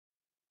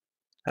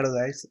Hello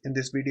guys, in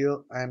this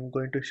video I am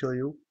going to show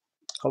you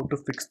how to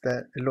fix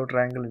the yellow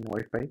triangle in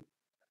Wi-Fi.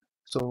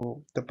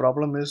 So the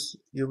problem is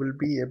you will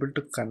be able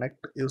to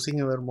connect using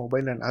your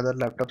mobile and other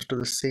laptops to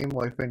the same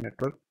Wi-Fi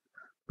network,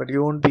 but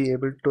you won't be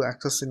able to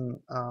access in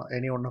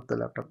any one of the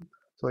laptop.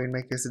 So in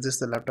my case, this is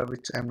the laptop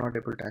which I am not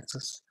able to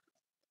access.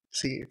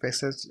 See, if I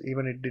search,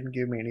 even it didn't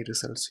give me any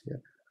results here.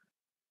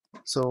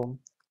 So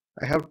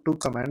I have two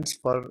commands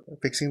for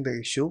fixing the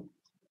issue.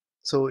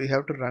 So you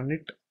have to run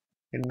it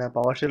in a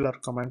PowerShell or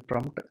command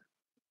prompt.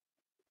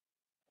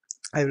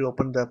 I will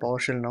open the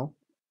PowerShell now.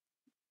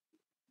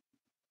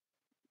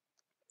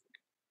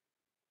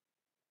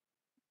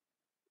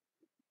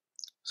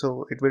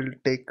 So it will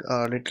take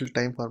a little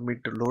time for me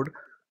to load.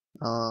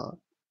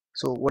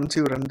 So once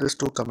you run these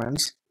two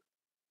commands,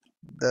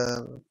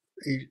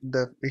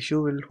 the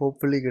issue will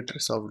hopefully get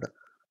resolved.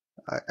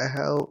 I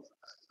have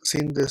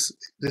seen this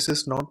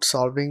is not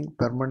solving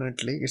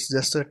permanently, it's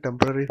just a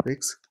temporary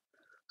fix.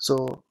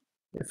 So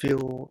if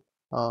you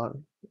uh,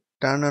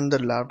 turn on the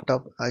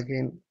laptop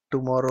again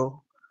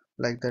tomorrow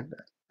like that,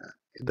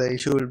 the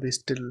issue will be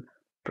still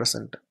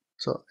present.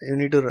 So you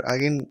need to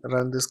again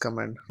run this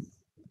command.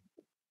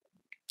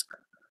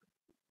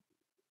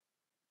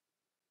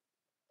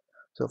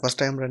 So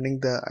first I am running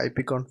the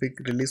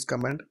ipconfig release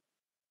command,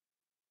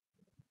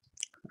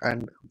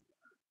 and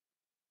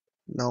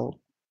now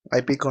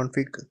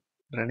ipconfig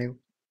running.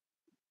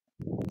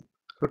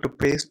 So to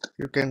paste,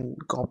 you can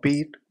copy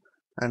it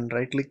and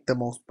right click the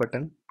mouse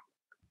button.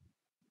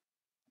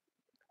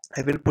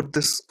 I will put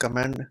this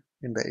command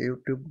in the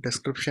YouTube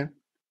description,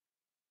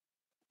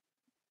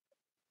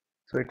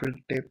 so it will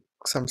take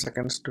some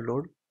seconds to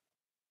load.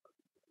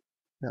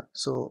 Yeah,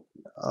 so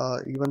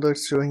even though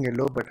it's showing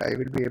yellow, but I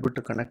will be able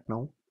to connect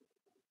now.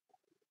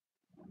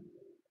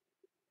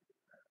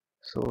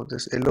 So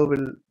this yellow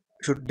will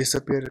should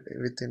disappear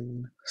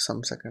within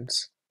some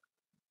seconds.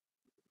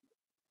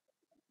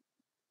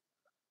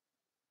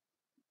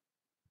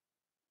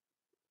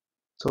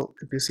 So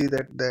if you see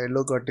that the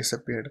yellow got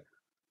disappeared,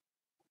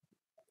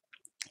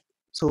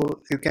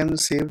 so you can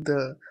save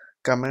the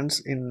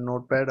commands in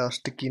notepad or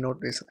sticky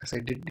note as I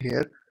did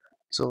here.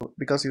 So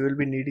because you will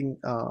be needing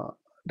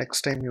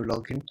next time you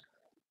log in,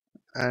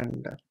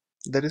 and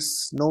there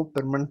is no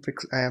permanent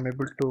fix I am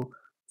able to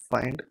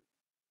find.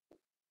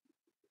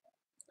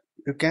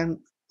 You can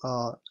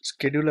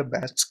schedule a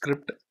batch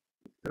script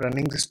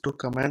running this two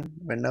command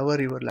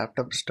whenever your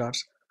laptop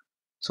starts,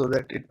 so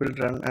that it will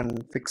run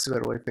and fix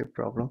your Wi-Fi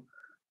problem.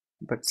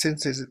 But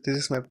since this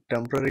is my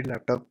temporary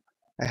laptop,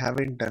 I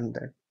haven't done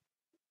that.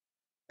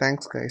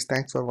 Thanks guys,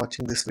 thanks for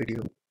watching this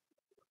video.